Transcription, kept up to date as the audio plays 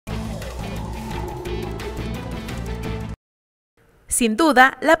Sin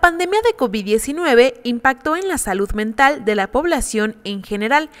duda, la pandemia de COVID-19 impactó en la salud mental de la población en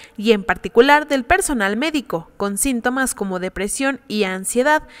general y en particular del personal médico, con síntomas como depresión y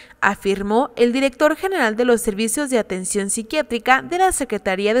ansiedad, afirmó el director general de los Servicios de Atención Psiquiátrica de la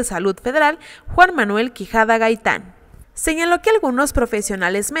Secretaría de Salud Federal, Juan Manuel Quijada Gaytán. Señaló que algunos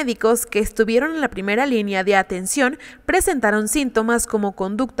profesionales médicos que estuvieron en la primera línea de atención presentaron síntomas como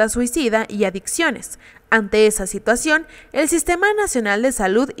conducta suicida y adicciones. Ante esa situación, el Sistema Nacional de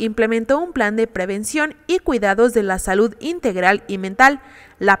Salud implementó un plan de prevención y cuidados de la salud integral y mental.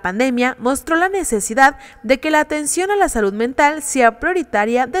 La pandemia mostró la necesidad de que la atención a la salud mental sea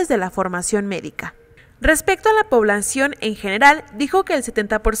prioritaria desde la formación médica. Respecto a la población en general, dijo que el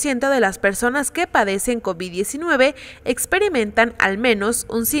 70% de las personas que padecen COVID-19 experimentan al menos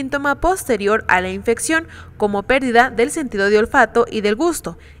un síntoma posterior a la infección, como pérdida del sentido de olfato y del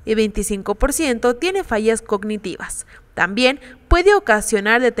gusto, y 25% tiene fallas cognitivas. También puede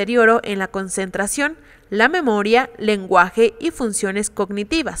ocasionar deterioro en la concentración, la memoria, lenguaje y funciones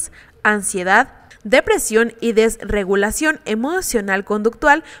cognitivas, ansiedad, depresión y desregulación emocional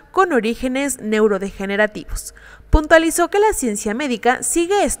conductual con orígenes neurodegenerativos. Puntualizó que la ciencia médica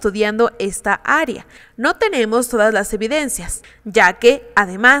sigue estudiando esta área. No tenemos todas las evidencias, ya que,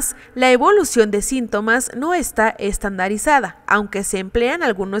 además, la evolución de síntomas no está estandarizada, aunque se emplean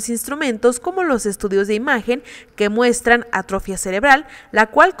algunos instrumentos como los estudios de imagen que muestran atrofia cerebral, la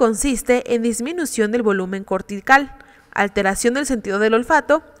cual consiste en disminución del volumen cortical, alteración del sentido del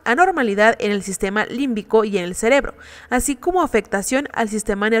olfato, anormalidad en el sistema límbico y en el cerebro, así como afectación al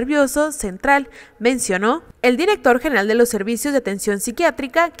sistema nervioso central, mencionó el director general de los Servicios de Atención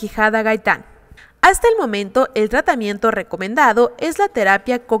Psiquiátrica, Quijada Gaytán. Hasta el momento, el tratamiento recomendado es la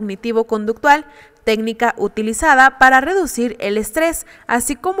terapia cognitivo-conductual, técnica utilizada para reducir el estrés,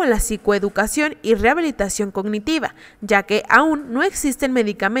 así como la psicoeducación y rehabilitación cognitiva, ya que aún no existen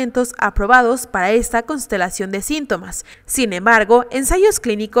medicamentos aprobados para esta constelación de síntomas. Sin embargo, ensayos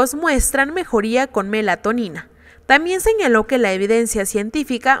clínicos muestran mejoría con melatonina. También señaló que la evidencia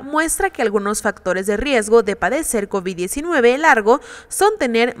científica muestra que algunos factores de riesgo de padecer COVID-19 largo son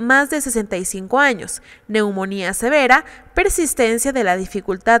tener más de 65 años, neumonía severa, persistencia de la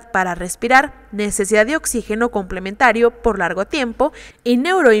dificultad para respirar, necesidad de oxígeno complementario por largo tiempo y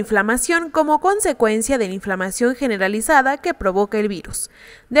neuroinflamación como consecuencia de la inflamación generalizada que provoca el virus.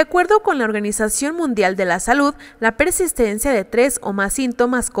 De acuerdo con la Organización Mundial de la Salud, la persistencia de 3 o más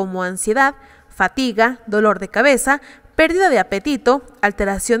síntomas como ansiedad, fatiga, dolor de cabeza, pérdida de apetito,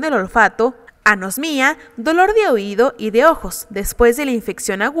 alteración del olfato, anosmia, dolor de oído y de ojos después de la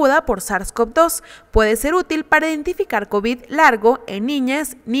infección aguda por SARS-CoV-2 puede ser útil para identificar COVID largo en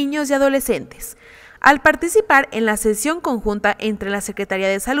niñas, niños y adolescentes. Al participar en la sesión conjunta entre la Secretaría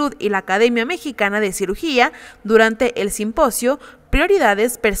de Salud y la Academia Mexicana de Cirugía durante el simposio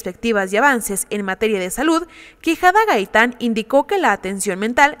Prioridades, Perspectivas y Avances en Materia de Salud, Quijada Gaytán indicó que la atención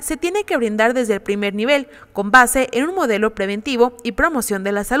mental se tiene que brindar desde el primer nivel, con base en un modelo preventivo y promoción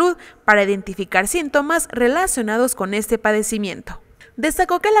de la salud para identificar síntomas relacionados con este padecimiento.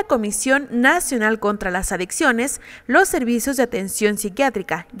 Destacó que la Comisión Nacional contra las Adicciones, los Servicios de Atención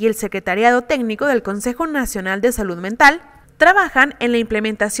Psiquiátrica y el Secretariado Técnico del Consejo Nacional de Salud Mental trabajan en la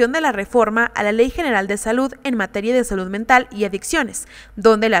implementación de la reforma a la Ley General de Salud en materia de salud mental y adicciones,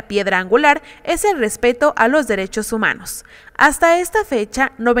 donde la piedra angular es el respeto a los derechos humanos. Hasta esta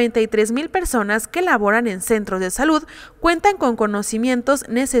fecha, 93,000 personas que laboran en centros de salud cuentan con conocimientos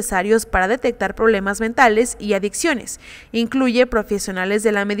necesarios para detectar problemas mentales y adicciones. Incluye profesionales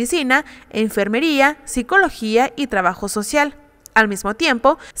de la medicina, enfermería, psicología y trabajo social. Al mismo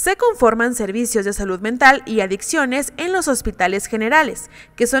tiempo, se conforman servicios de salud mental y adicciones en los hospitales generales,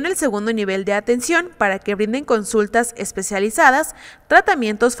 que son el segundo nivel de atención para que brinden consultas especializadas,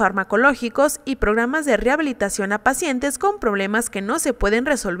 tratamientos farmacológicos y programas de rehabilitación a pacientes con problemas que no se pueden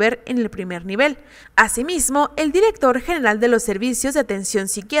resolver en el primer nivel. Asimismo, el director general de los Servicios de Atención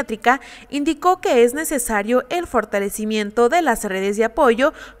Psiquiátrica indicó que es necesario el fortalecimiento de las redes de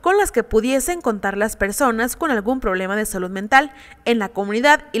apoyo con las que pudiesen contar las personas con algún problema de salud mental en la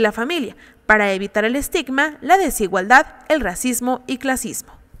comunidad y la familia, para evitar el estigma, la desigualdad, el racismo y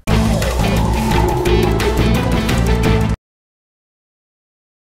clasismo.